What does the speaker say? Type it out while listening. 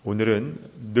오늘은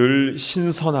늘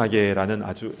신선하게라는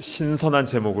아주 신선한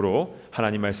제목으로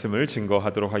하나님 말씀을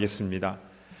증거하도록 하겠습니다.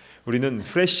 우리는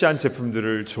프레시한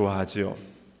제품들을 좋아하지요.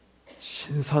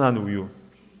 신선한 우유,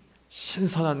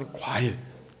 신선한 과일,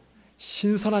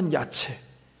 신선한 야채,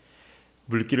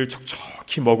 물기를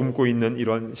촉촉히 머금고 있는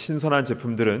이런 신선한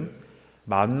제품들은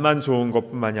맛만 좋은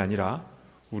것뿐만이 아니라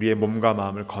우리의 몸과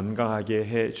마음을 건강하게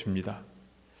해줍니다.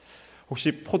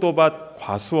 혹시 포도밭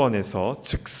과수원에서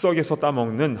즉석에서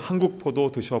따먹는 한국 포도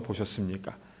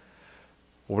드셔보셨습니까?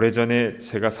 오래전에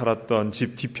제가 살았던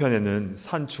집 뒤편에는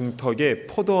산 중턱에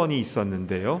포도원이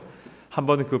있었는데요. 한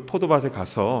번은 그 포도밭에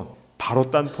가서 바로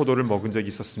딴 포도를 먹은 적이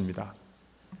있었습니다.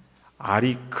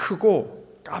 알이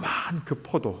크고 까만 그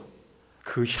포도,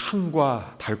 그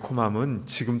향과 달콤함은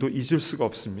지금도 잊을 수가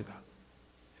없습니다.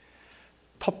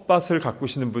 텃밭을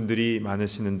가꾸시는 분들이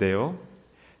많으시는데요.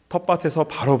 텃밭에서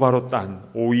바로바로 딴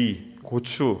오이,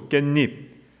 고추, 깻잎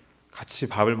같이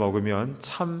밥을 먹으면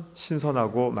참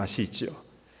신선하고 맛이 있지요.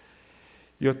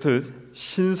 이렇듯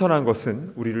신선한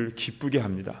것은 우리를 기쁘게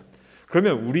합니다.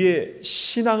 그러면 우리의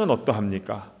신앙은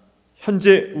어떠합니까?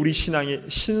 현재 우리 신앙의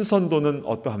신선도는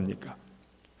어떠합니까?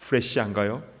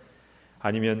 프레시한가요?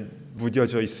 아니면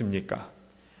무뎌져 있습니까?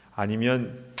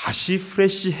 아니면 다시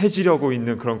프레시해지려고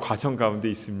있는 그런 과정 가운데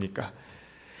있습니까?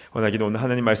 원하기는 오늘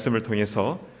하나님 말씀을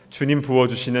통해서 주님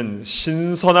부어주시는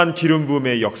신선한 기름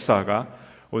부음의 역사가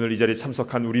오늘 이 자리에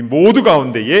참석한 우리 모두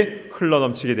가운데에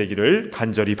흘러넘치게 되기를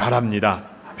간절히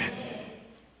바랍니다. 아멘.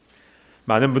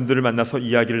 많은 분들을 만나서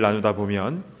이야기를 나누다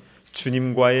보면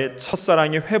주님과의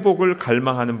첫사랑의 회복을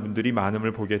갈망하는 분들이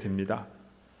많음을 보게 됩니다.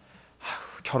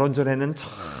 결혼 전에는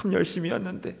참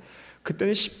열심히였는데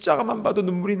그때는 십자가만 봐도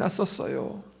눈물이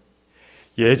났었어요.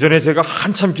 예전에 제가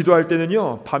한참 기도할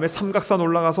때는요, 밤에 삼각산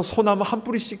올라가서 소나무 한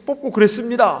뿌리씩 뽑고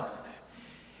그랬습니다.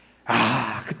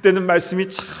 그때는 말씀이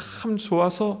참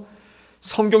좋아서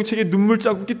성경책에 눈물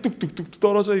자국이 뚝뚝뚝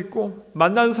떨어져 있고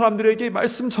만나는 사람들에게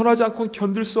말씀 전하지 않고는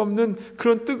견딜 수 없는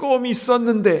그런 뜨거움이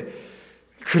있었는데,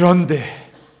 그런데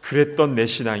그랬던 내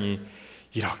신앙이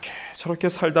이렇게 저렇게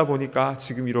살다 보니까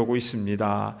지금 이러고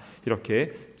있습니다.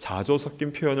 이렇게 자조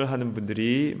섞인 표현을 하는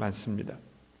분들이 많습니다.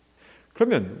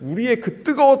 그러면 우리의 그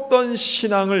뜨거웠던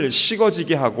신앙을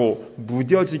식어지게 하고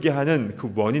무뎌지게 하는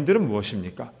그 원인들은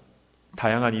무엇입니까?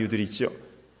 다양한 이유들이 있죠.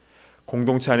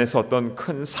 공동체 안에서 어떤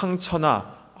큰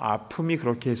상처나 아픔이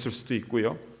그렇게 했을 수도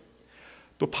있고요.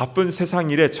 또 바쁜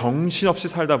세상 일에 정신없이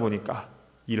살다 보니까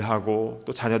일하고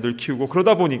또 자녀들 키우고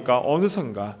그러다 보니까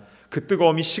어느선가 그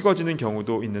뜨거움이 식어지는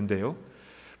경우도 있는데요.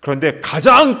 그런데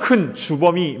가장 큰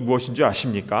주범이 무엇인지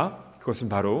아십니까? 그것은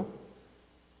바로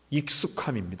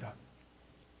익숙함입니다.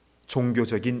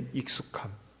 종교적인 익숙함.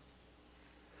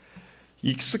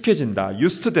 익숙해진다,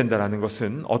 유스트된다라는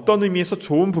것은 어떤 의미에서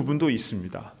좋은 부분도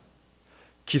있습니다.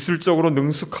 기술적으로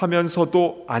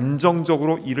능숙하면서도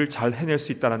안정적으로 일을 잘 해낼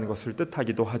수 있다는 것을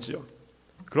뜻하기도 하죠.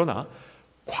 그러나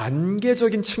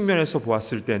관계적인 측면에서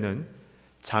보았을 때는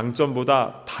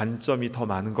장점보다 단점이 더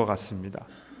많은 것 같습니다.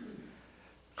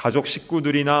 가족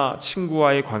식구들이나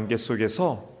친구와의 관계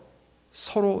속에서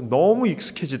서로 너무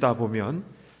익숙해지다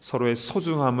보면 서로의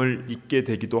소중함을 잊게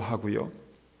되기도 하고요.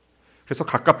 그래서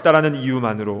가깝다라는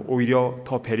이유만으로 오히려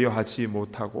더 배려하지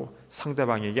못하고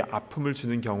상대방에게 아픔을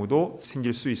주는 경우도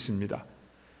생길 수 있습니다.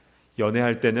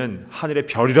 연애할 때는 하늘의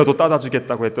별이라도 따다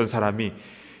주겠다고 했던 사람이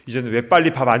이제는 왜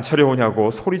빨리 밥 안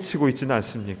차려오냐고 소리치고 있지는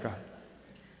않습니까?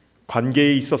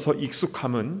 관계에 있어서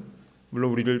익숙함은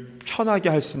물론 우리를 편하게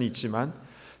할 수는 있지만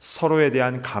서로에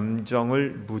대한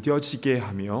감정을 무뎌지게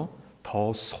하며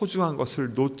더 소중한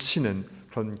것을 놓치는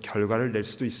그런 결과를 낼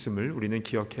수도 있음을 우리는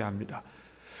기억해야 합니다.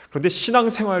 그런데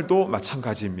신앙생활도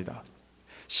마찬가지입니다.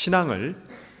 신앙을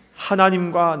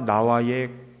하나님과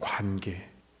나와의 관계,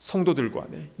 성도들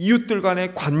간의, 이웃들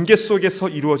간의 관계 속에서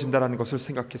이루어진다는 것을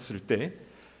생각했을 때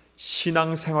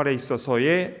신앙생활에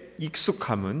있어서의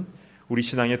익숙함은 우리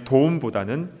신앙의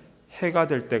도움보다는 해가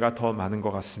될 때가 더 많은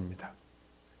것 같습니다.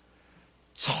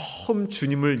 처음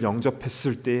주님을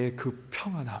영접했을 때의 그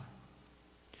평안함,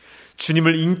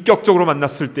 주님을 인격적으로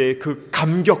만났을 때의 그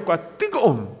감격과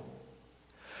뜨거움,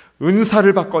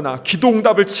 은사를 받거나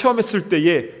기도응답을 체험했을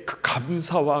때의 그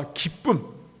감사와 기쁨,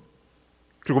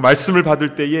 그리고 말씀을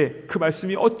받을 때의 그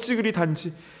말씀이 어찌 그리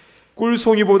단지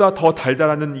꿀송이보다 더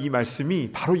달달하는 이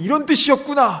말씀이 바로 이런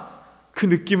뜻이었구나, 그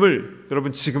느낌을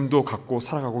여러분 지금도 갖고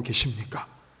살아가고 계십니까?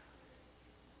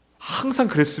 항상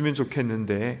그랬으면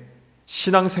좋겠는데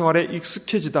신앙생활에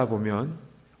익숙해지다 보면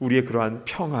우리의 그러한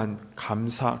평안,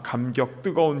 감사, 감격,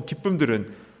 뜨거운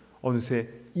기쁨들은 어느새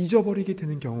잊어버리게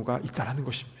되는 경우가 있다는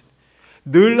것입니다.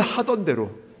 늘 하던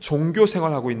대로 종교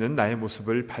생활하고 있는 나의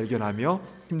모습을 발견하며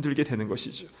힘들게 되는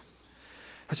것이죠.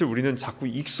 사실 우리는 자꾸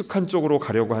익숙한 쪽으로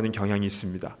가려고 하는 경향이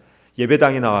있습니다.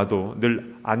 예배당에 나와도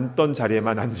늘 앉던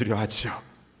자리에만 앉으려 하지요.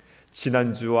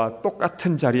 지난주와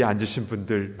똑같은 자리에 앉으신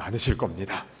분들 많으실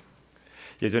겁니다.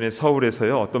 예전에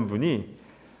서울에서요, 어떤 분이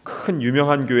큰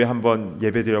유명한 교회 한번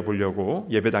예배 드려 보려고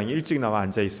예배당에 일찍 나와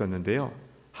앉아 있었는데요,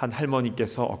 한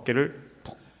할머니께서 어깨를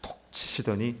톡톡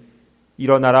치시더니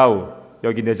일어나라우,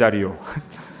 여기 내 자리요.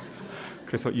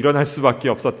 그래서 일어날 수밖에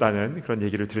없었다는 그런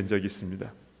얘기를 들은 적이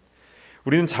있습니다.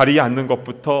 우리는 자리에 앉는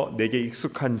것부터 내게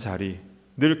익숙한 자리,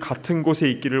 늘 같은 곳에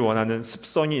있기를 원하는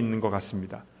습성이 있는 것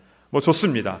같습니다.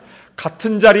 좋습니다.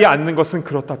 같은 자리에 앉는 것은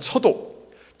그렇다 쳐도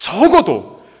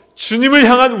적어도 주님을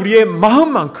향한 우리의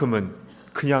마음만큼은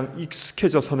그냥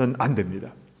익숙해져서는 안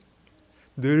됩니다.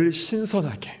 늘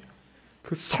신선하게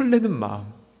그 설레는 마음,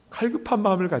 갈급한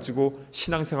마음을 가지고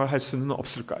신앙생활을 할 수는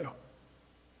없을까요?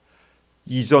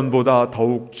 이전보다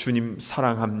더욱 주님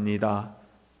사랑합니다.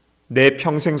 내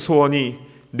평생 소원이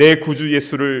내 구주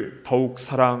예수를 더욱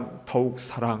사랑, 더욱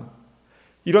사랑.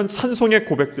 이런 찬송의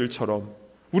고백들처럼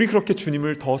우리 그렇게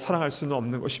주님을 더 사랑할 수는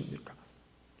없는 것입니까?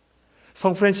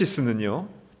 성 프란시스는요,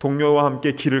 동료와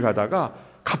함께 길을 가다가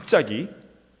갑자기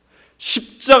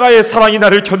십자가의 사랑이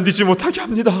나를 견디지 못하게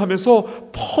합니다 하면서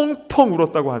펑펑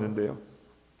울었다고 하는데요.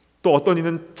 또 어떤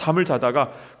이는 잠을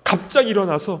자다가 갑자기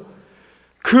일어나서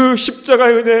그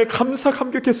십자가의 은혜에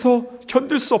감격해서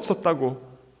견딜 수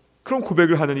없었다고 그런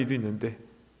고백을 하는 이도 있는데,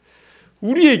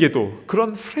 우리에게도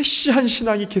그런 프레시한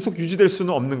신앙이 계속 유지될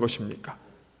수는 없는 것입니까?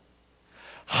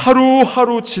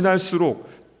 하루하루 지날수록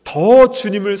더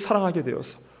주님을 사랑하게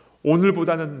되어서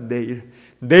오늘보다는 내일,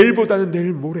 내일보다는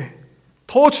내일 모레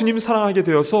더 주님 사랑하게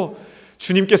되어서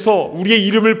주님께서 우리의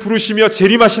이름을 부르시며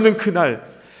재림하시는 그날,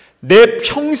 내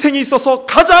평생에 있어서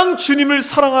가장 주님을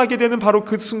사랑하게 되는 바로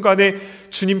그 순간에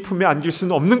주님 품에 안길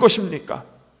수는 없는 것입니까?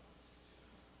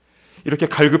 이렇게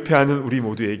갈급해하는 우리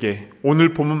모두에게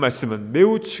오늘 본문 말씀은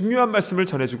매우 중요한 말씀을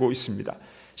전해주고 있습니다.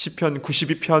 시편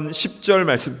 92편 10절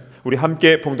말씀, 우리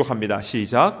함께 봉독합니다.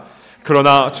 시작.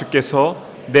 그러나 주께서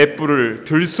내 뿔을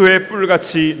들소의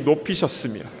뿔같이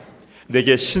높이셨으며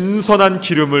내게 신선한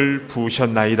기름을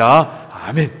부으셨나이다.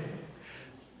 아멘.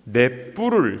 내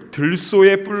뿔을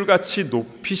들소의 뿔같이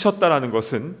높이셨다라는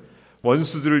것은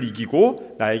원수들을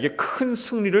이기고 나에게 큰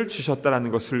승리를 주셨다라는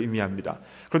것을 의미합니다.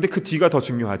 그런데 그 뒤가 더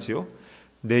중요하지요.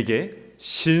 내게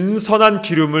신선한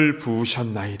기름을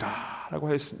부으셨나이다 라고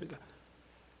하였습니다.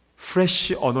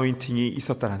 프레시 어노인팅이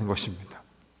있었다라는 것입니다.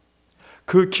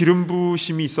 그 기름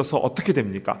부으심이 있어서 어떻게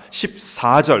됩니까?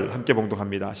 14절 함께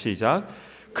봉독합니다. 시작.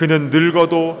 그는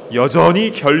늙어도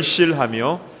여전히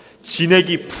결실하며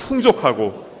진액이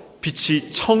풍족하고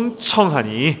빛이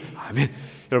청청하니.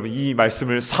 아멘. 여러분, 이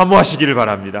말씀을 사모하시기를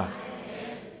바랍니다.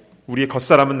 우리의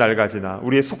겉사람은 낡아지나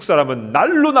우리의 속사람은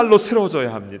날로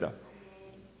새로워져야 합니다.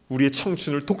 우리의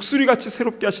청춘을 독수리같이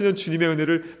새롭게 하시는 주님의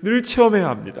은혜를 늘 체험해야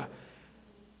합니다.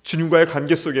 주님과의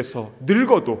관계 속에서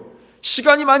늙어도,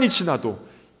 시간이 많이 지나도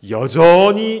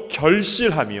여전히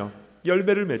결실하며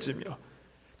열매를 맺으며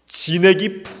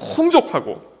진액이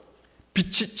풍족하고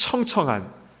빛이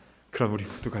청청한 그런 우리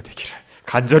모두가 되기를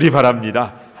간절히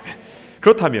바랍니다.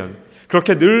 그렇다면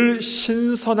그렇게 늘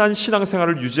신선한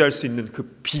신앙생활을 유지할 수 있는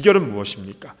그 비결은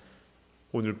무엇입니까?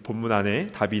 오늘 본문 안에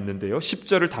답이 있는데요,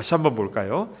 10절을 다시 한번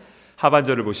볼까요?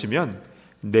 하반절을 보시면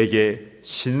내게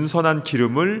신선한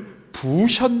기름을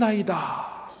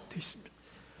부으셨나이다 되어 있습니다.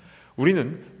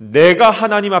 우리는 내가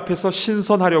하나님 앞에서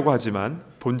신선하려고 하지만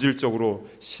본질적으로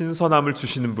신선함을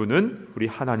주시는 분은 우리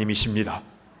하나님이십니다.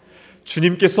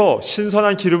 주님께서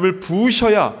신선한 기름을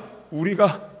부으셔야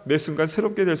우리가 매 순간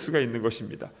새롭게 될 수가 있는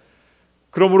것입니다.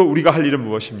 그러므로 우리가 할 일은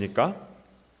무엇입니까?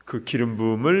 그 기름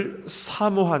부음을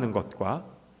사모하는 것과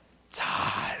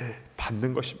잘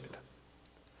받는 것입니다.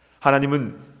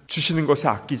 하나님은 주시는 것에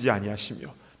아끼지 아니하시며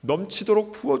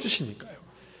넘치도록 부어주시니까요.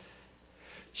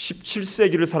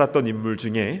 17세기를 살았던 인물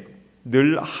중에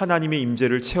늘 하나님의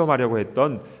임재를 체험하려고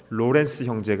했던 로렌스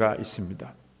형제가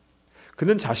있습니다.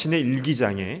 그는 자신의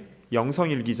일기장에,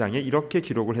 영성일기장에 이렇게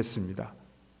기록을 했습니다.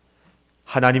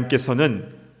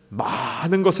 하나님께서는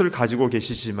많은 것을 가지고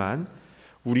계시지만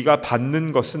우리가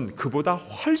받는 것은 그보다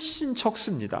훨씬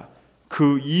적습니다.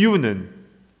 그 이유는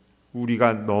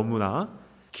우리가 너무나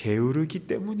게으르기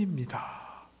때문입니다.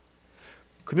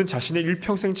 그는 자신의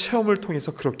일평생 체험을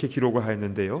통해서 그렇게 기록을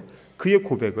하였는데요, 그의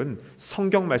고백은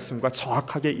성경 말씀과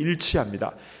정확하게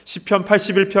일치합니다. 시편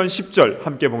 81편 10절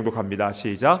함께 봉독합니다.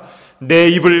 시작. 내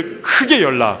입을 크게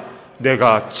열라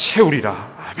내가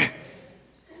채우리라. 아멘.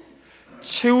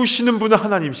 채우시는 분은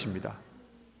하나님이십니다.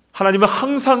 하나님은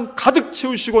항상 가득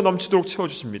채우시고 넘치도록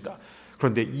채워주십니다.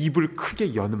 그런데 입을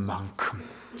크게 여는 만큼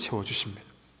채워주십니다.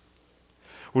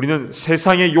 우리는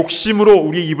세상의 욕심으로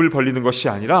우리의 입을 벌리는 것이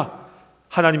아니라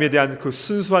하나님에 대한 그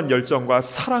순수한 열정과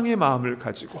사랑의 마음을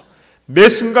가지고 매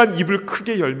순간 입을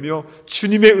크게 열며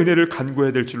주님의 은혜를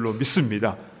간구해야 될 줄로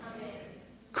믿습니다.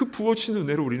 그 부어주신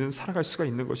은혜로 우리는 살아갈 수가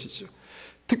있는 것이죠.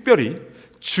 특별히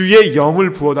주의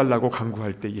영을 부어달라고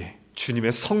간구할 때에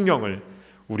주님의 성령을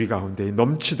우리 가운데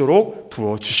넘치도록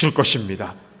부어주실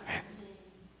것입니다.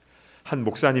 한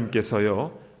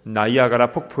목사님께서요,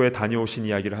 나이아가라 폭포에 다녀오신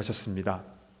이야기를 하셨습니다.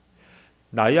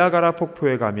 나이아가라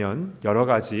폭포에 가면 여러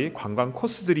가지 관광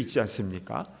코스들이 있지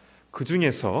않습니까? 그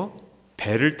중에서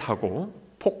배를 타고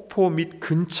폭포 밑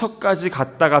근처까지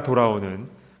갔다가 돌아오는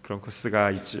그런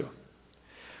코스가 있지요.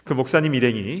 그 목사님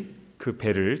일행이 그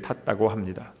배를 탔다고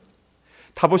합니다.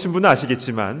 타보신 분은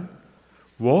아시겠지만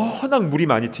워낙 물이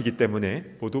많이 튀기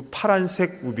때문에 모두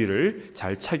파란색 우비를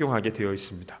잘 착용하게 되어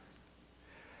있습니다.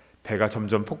 배가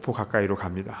점점 폭포 가까이로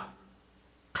갑니다.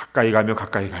 가까이 가면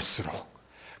가까이 갈수록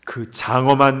그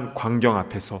장엄한 광경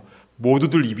앞에서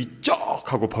모두들 입이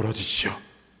쩍 하고 벌어지죠.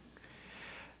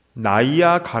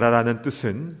 나이아 가라라는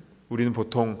뜻은 우리는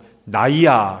보통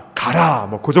나이아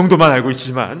가라 그 정도만 알고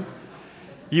있지만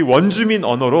이 원주민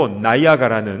언어로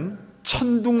나이아가라는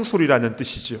천둥 소리라는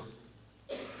뜻이죠.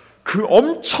 그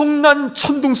엄청난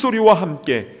천둥 소리와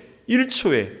함께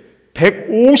 1초에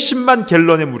 150만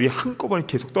갤런의 물이 한꺼번에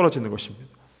계속 떨어지는 것입니다.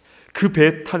 그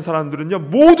배에 탄 사람들은요,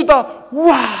 모두 다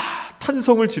우와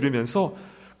탄성을 지르면서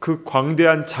그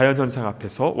광대한 자연현상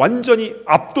앞에서 완전히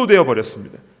압도되어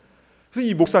버렸습니다. 그래서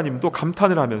이 목사님도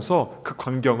감탄을 하면서 그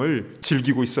광경을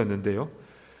즐기고 있었는데요.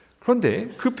 그런데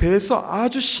그 배에서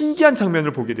아주 신기한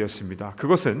장면을 보게 되었습니다.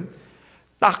 그것은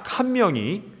딱 한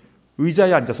명이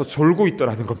의자에 앉아서 졸고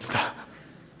있더라는 겁니다.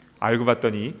 알고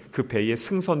봤더니 그 배의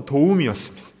승선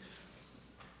도움이었습니다.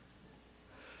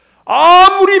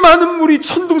 아무리 많은 물이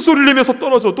천둥 소리를 내면서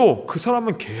떨어져도 그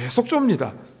사람은 계속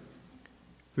좁니다.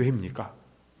 왜입니까?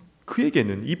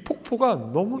 그에게는 이 폭포가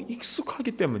너무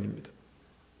익숙하기 때문입니다.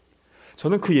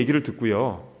 저는 그 얘기를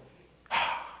듣고요,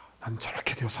 난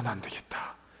저렇게 되어서는 안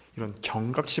되겠다, 이런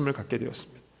경각심을 갖게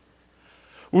되었습니다.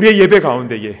 우리의 예배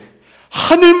가운데에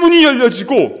하늘문이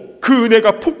열려지고 그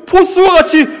은혜가 폭포수와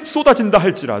같이 쏟아진다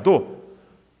할지라도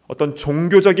어떤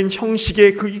종교적인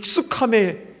형식의 그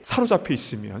익숙함에 사로잡혀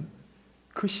있으면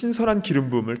그 신선한 기름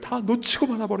부음을 다 놓치고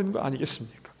말아버리는 거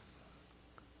아니겠습니까?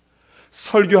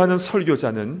 설교하는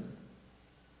설교자는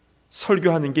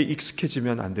설교하는 게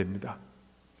익숙해지면 안 됩니다.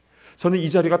 저는 이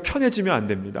자리가 편해지면 안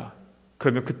됩니다.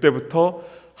 그러면 그때부터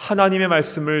하나님의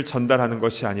말씀을 전달하는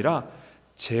것이 아니라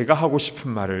제가 하고 싶은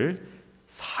말을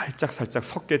살짝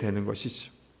섞게 되는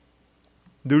것이죠.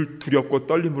 늘 두렵고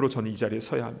떨림으로 저는 이 자리에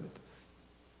서야 합니다.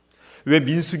 왜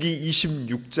민수기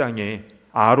 26장에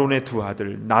아론의 두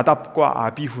아들 나답과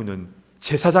아비후는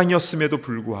제사장이었음에도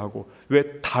불구하고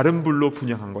왜 다른 불로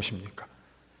분향한 것입니까?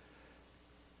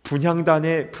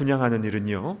 분향단에 분향하는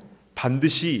일은요,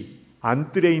 반드시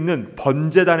안뜰에 있는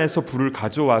번제단에서 불을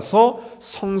가져와서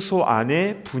성소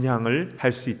안에 분향을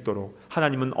할 수 있도록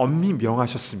하나님은 엄히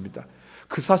명하셨습니다.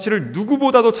 그 사실을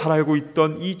누구보다도 잘 알고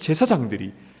있던 이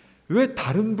제사장들이 왜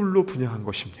다른 불로 분향한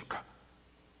것입니까?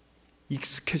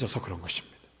 익숙해져서 그런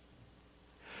것입니다.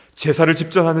 제사를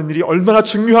집전하는 일이 얼마나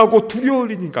중요하고 두려운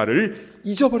일인가를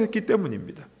잊어버렸기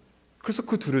때문입니다. 그래서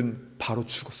그 둘은 바로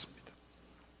죽었습니다.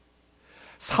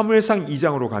 사무엘상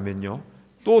 2장으로 가면요,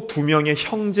 또 두 명의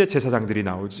형제 제사장들이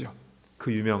나오죠.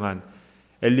 그 유명한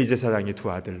엘리 제사장의 두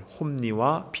아들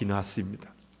홈니와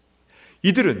비나스입니다.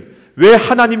 이들은 왜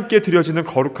하나님께 드려지는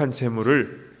거룩한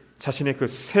제물을 자신의 그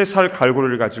 3살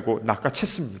갈고리를 가지고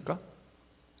낚아챘습니까?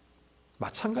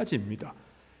 마찬가지입니다.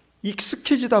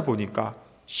 익숙해지다 보니까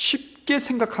쉽게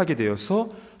생각하게 되어서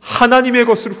하나님의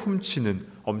것을 훔치는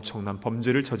엄청난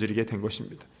범죄를 저지르게 된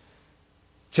것입니다.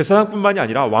 제사장뿐만이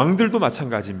아니라 왕들도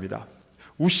마찬가지입니다.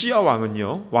 우시야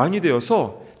왕은요, 왕이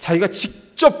되어서 자기가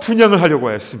직접 분향을 하려고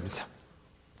하였습니다.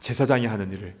 제사장이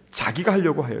하는 일을 자기가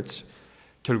하려고 하였지.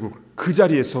 결국 그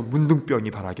자리에서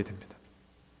문둥병이 발하게 됩니다.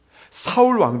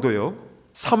 사울 왕도요,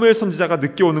 사무엘 선지자가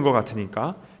늦게 오는 것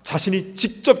같으니까 자신이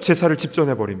직접 제사를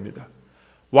집전해 버립니다.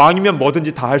 왕이면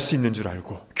뭐든지 다 할 수 있는 줄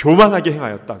알고 교만하게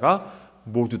행하였다가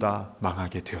모두 다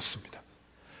망하게 되었습니다.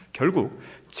 결국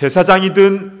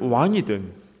제사장이든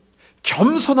왕이든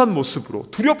겸손한 모습으로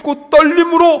두렵고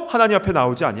떨림으로 하나님 앞에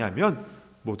나오지 아니하면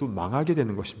모두 망하게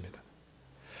되는 것입니다.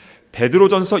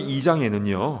 베드로전서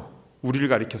 2장에는요, 우리를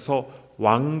가리켜서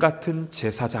왕 같은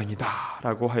제사장이다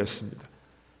라고 하였습니다.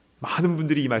 많은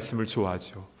분들이 이 말씀을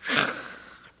좋아하죠.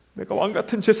 내가 왕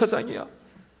같은 제사장이야.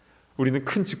 우리는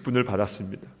큰 직분을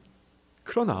받았습니다.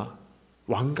 그러나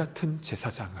왕 같은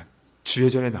제사장은 주의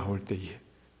전에 나올 때에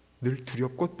늘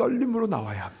두렵고 떨림으로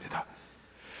나와야 합니다.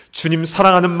 주님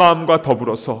사랑하는 마음과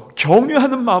더불어서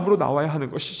경외하는 마음으로 나와야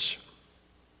하는 것이죠.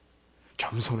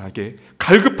 겸손하게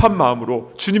갈급한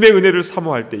마음으로 주님의 은혜를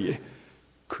사모할 때에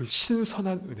그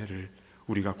신선한 은혜를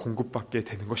우리가 공급받게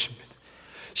되는 것입니다.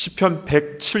 시편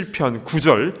 107편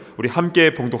 9절 우리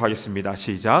함께 봉독하겠습니다.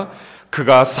 시작.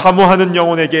 그가 사모하는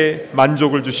영혼에게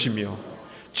만족을 주시며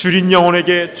줄인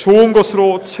영혼에게 좋은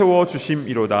것으로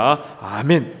채워주심이로다.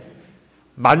 아멘.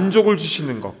 만족을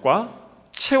주시는 것과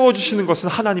채워주시는 것은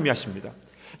하나님이 하십니다.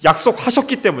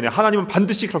 약속하셨기 때문에 하나님은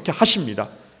반드시 그렇게 하십니다.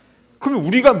 그러면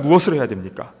우리가 무엇을 해야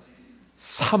됩니까?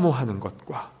 사모하는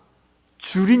것과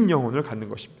줄인 영혼을 갖는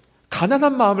것입니다.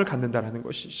 가난한 마음을 갖는다는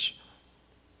것이죠.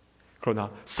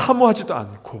 그러나 사모하지도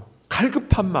않고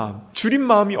갈급한 마음, 줄인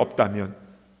마음이 없다면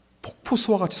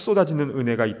폭포수와 같이 쏟아지는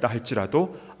은혜가 있다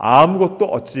할지라도 아무것도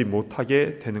얻지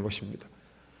못하게 되는 것입니다.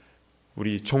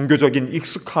 우리 종교적인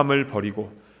익숙함을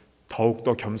버리고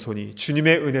더욱더 겸손히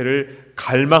주님의 은혜를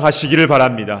갈망하시기를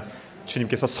바랍니다.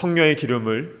 주님께서 성령의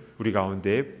기름을 우리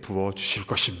가운데 부어주실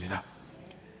것입니다.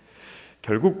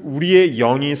 결국 우리의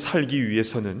영이 살기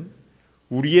위해서는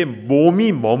우리의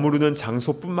몸이 머무르는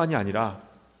장소뿐만이 아니라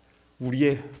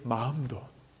우리의 마음도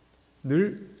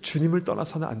늘 주님을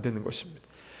떠나서는 안 되는 것입니다.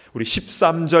 우리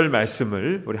 13절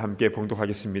말씀을 우리 함께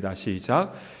봉독하겠습니다.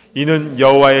 시작. 이는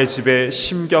여호와의 집에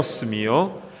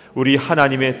심겼으며 우리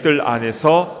하나님의 뜰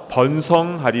안에서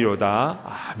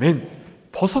번성하리로다. 아멘.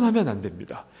 벗어나면 안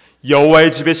됩니다.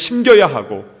 여호와의 집에 심겨야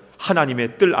하고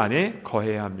하나님의 뜰 안에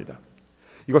거해야 합니다.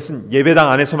 이것은 예배당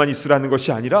안에서만 있으라는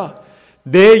것이 아니라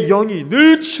내 영이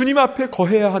늘 주님 앞에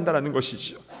거해야 한다는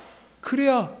것이죠.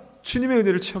 그래야 주님의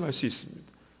은혜를 체험할 수 있습니다.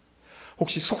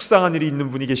 혹시 속상한 일이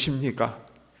있는 분이 계십니까?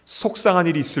 속상한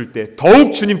일이 있을 때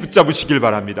더욱 주님 붙잡으시길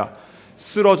바랍니다.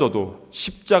 쓰러져도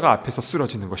십자가 앞에서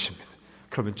쓰러지는 것입니다.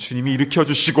 그러면 주님이 일으켜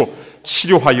주시고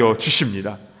치료하여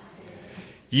주십니다.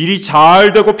 일이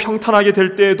잘 되고 평탄하게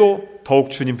될 때에도 더욱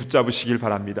주님 붙잡으시길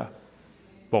바랍니다.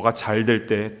 뭐가 잘 될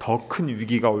때 더 큰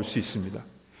위기가 올 수 있습니다.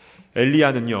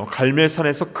 엘리야는요,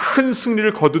 갈멜산에서 큰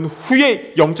승리를 거둔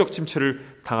후에 영적 침체를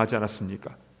당하지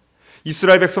않았습니까?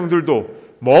 이스라엘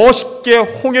백성들도 멋있게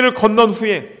홍해를 건넌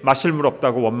후에 마실 물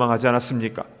없다고 원망하지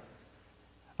않았습니까?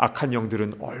 악한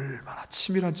영들은 얼마나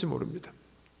치밀한지 모릅니다.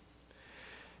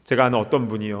 제가 아는 어떤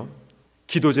분이요,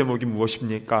 기도 제목이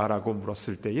무엇입니까? 라고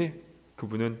물었을 때에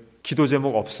그분은 기도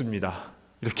제목 없습니다,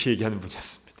 이렇게 얘기하는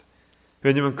분이었습니다.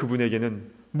 왜냐하면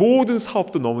그분에게는 모든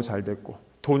사업도 너무 잘 됐고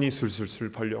돈이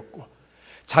술술술 벌렸고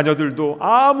자녀들도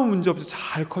아무 문제 없이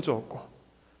잘 커졌고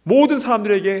모든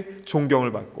사람들에게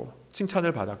존경을 받고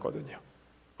칭찬을 받았거든요.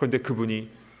 그런데 그분이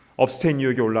업스테인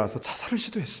뉴욕에 올라와서 자살을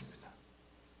시도했습니다.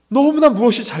 너무나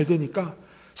무엇이 잘 되니까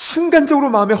순간적으로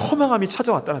마음에 허망함이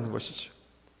찾아왔다는 것이죠.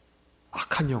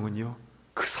 악한 영은요,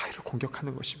 그 사이를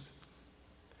공격하는 것입니다.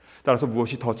 따라서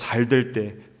무엇이 더 잘 될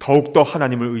때 더욱더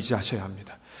하나님을 의지하셔야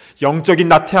합니다. 영적인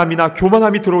나태함이나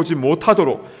교만함이 들어오지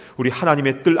못하도록 우리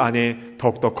하나님의 뜰 안에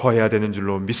더욱더 거해야 되는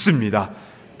줄로 믿습니다.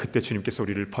 그때 주님께서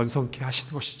우리를 번성케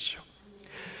하시는 것이지요.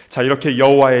 자, 이렇게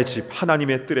여호와의 집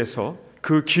하나님의 뜰에서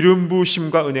그 기름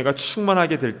부으심과 은혜가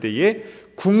충만하게 될 때에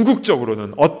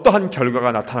궁극적으로는 어떠한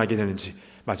결과가 나타나게 되는지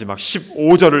마지막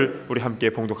 15절을 우리 함께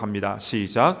봉독합니다.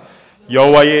 시작.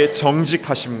 여호와의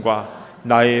정직하심과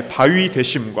나의 바위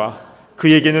되심과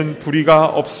그에게는 불의가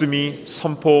없음이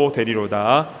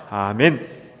선포되리로다. 아멘.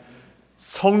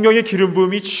 성령의 기름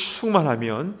부음이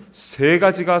충만하면 세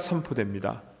가지가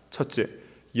선포됩니다. 첫째,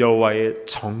 여호와의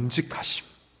정직하심,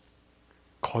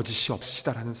 거짓이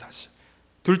없으시다라는 사실.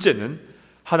 둘째는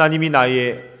하나님이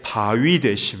나의 바위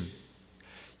되심.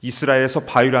 이스라엘에서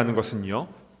바위라는 것은요,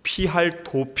 피할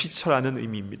도피처라는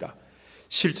의미입니다.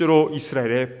 실제로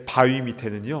이스라엘의 바위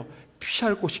밑에는요,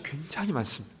 피할 곳이 굉장히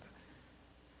많습니다.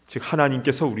 즉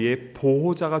하나님께서 우리의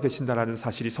보호자가 되신다라는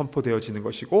사실이 선포되어지는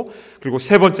것이고, 그리고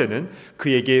세 번째는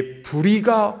그에게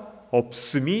불의가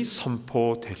없음이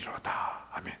선포되리로다.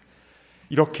 아멘.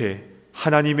 이렇게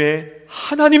하나님의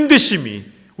하나님 되심이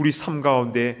우리 삶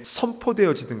가운데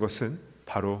선포되어지는 것은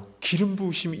바로 기름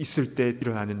부으심이 있을 때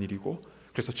일어나는 일이고,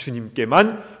 그래서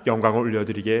주님께만 영광을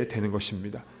올려드리게 되는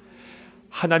것입니다.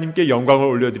 하나님께 영광을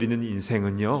올려드리는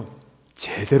인생은요,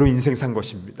 제대로 인생 산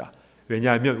것입니다.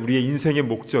 왜냐하면 우리의 인생의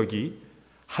목적이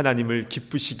하나님을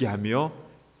기쁘시게 하며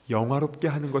영화롭게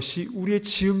하는 것이 우리의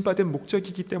지음받은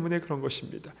목적이기 때문에 그런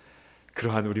것입니다.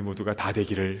 그러한 우리 모두가 다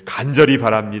되기를 간절히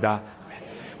바랍니다.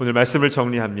 오늘 말씀을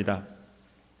정리합니다.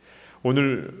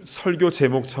 오늘 설교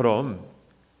제목처럼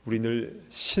우리는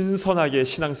신선하게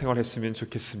신앙생활 했으면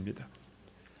좋겠습니다.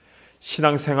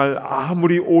 신앙생활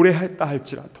아무리 오래 했다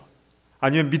할지라도,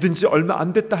 아니면 믿은 지 얼마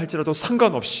안 됐다 할지라도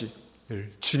상관없이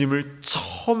주님을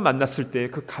처음 만났을 때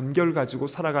그 감격을 가지고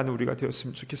살아가는 우리가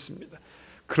되었으면 좋겠습니다.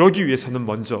 그러기 위해서는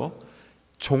먼저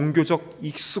종교적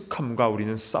익숙함과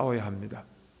우리는 싸워야 합니다.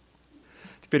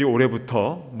 특별히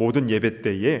올해부터 모든 예배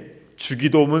때에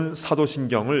주기도문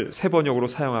사도신경을 새 번역으로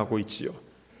사용하고 있지요.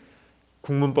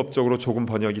 국문법적으로 조금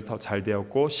번역이 더 잘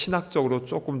되었고 신학적으로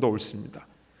조금 더 옳습니다.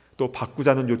 또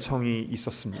바꾸자는 요청이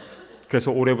있었습니다.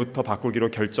 그래서 올해부터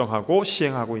바꾸기로 결정하고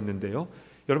시행하고 있는데요.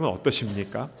 여러분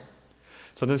어떠십니까?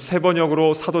 저는 새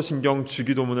번역으로 사도신경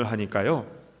주기도문을 하니까요,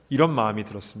 이런 마음이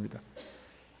들었습니다.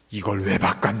 이걸 왜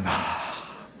바꿨나?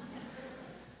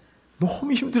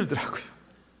 너무 힘들더라고요.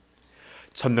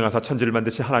 전능하사 천지를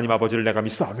만드신 하나님 아버지를 내가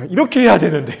믿사오며 이렇게 해야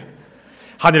되는데,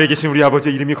 하늘에 계신 우리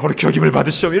아버지의 이름이 거룩히 여김을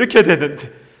받으시오며 이렇게 해야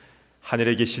되는데,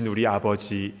 하늘에 계신 우리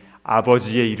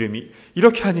아버지의 이름이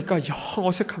이렇게 하니까 영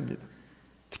어색합니다.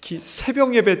 특히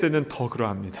새벽 예배 때는 더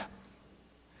그러합니다.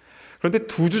 그런데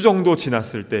 2주 정도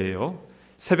지났을 때예요,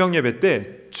 새벽 예배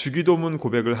때 주기도문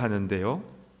고백을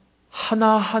하는데요,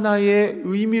 하나하나의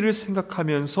의미를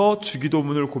생각하면서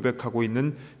주기도문을 고백하고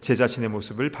있는 제 자신의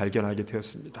모습을 발견하게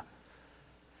되었습니다.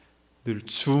 늘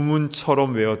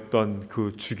주문처럼 외웠던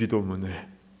그 주기도문을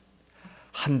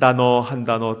한 단어 한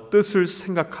단어 뜻을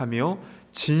생각하며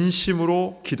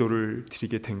진심으로 기도를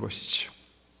드리게 된 것이지요.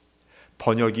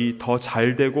 번역이 더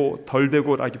잘 되고 덜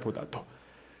되고라기보다도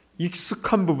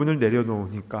익숙한 부분을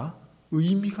내려놓으니까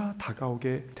의미가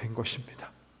다가오게 된 것입니다.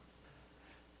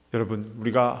 여러분,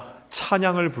 우리가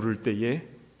찬양을 부를 때에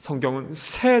성경은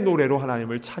새 노래로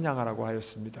하나님을 찬양하라고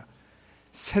하였습니다.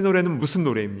 새 노래는 무슨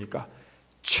노래입니까?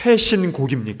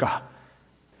 최신곡입니까?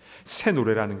 새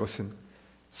노래라는 것은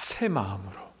새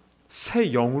마음으로,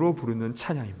 새 영으로 부르는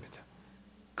찬양입니다.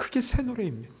 그게 새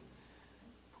노래입니다.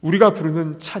 우리가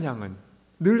부르는 찬양은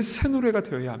늘 새 노래가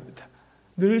되어야 합니다.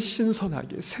 늘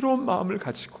신선하게 새로운 마음을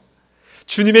가지고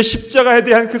주님의 십자가에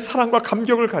대한 그 사랑과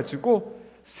감격을 가지고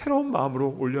새로운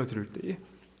마음으로 올려드릴 때에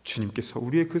주님께서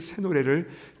우리의 그 새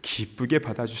노래를 기쁘게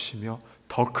받아주시며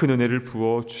더 큰 은혜를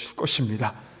부어주실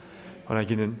것입니다.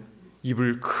 원하기는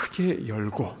입을 크게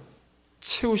열고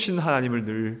채우신 하나님을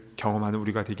늘 경험하는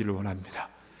우리가 되기를 원합니다.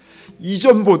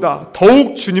 이전보다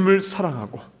더욱 주님을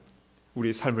사랑하고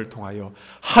우리의 삶을 통하여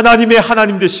하나님의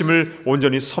하나님 되심을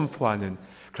온전히 선포하는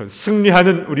그런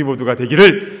승리하는 우리 모두가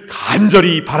되기를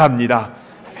간절히 바랍니다.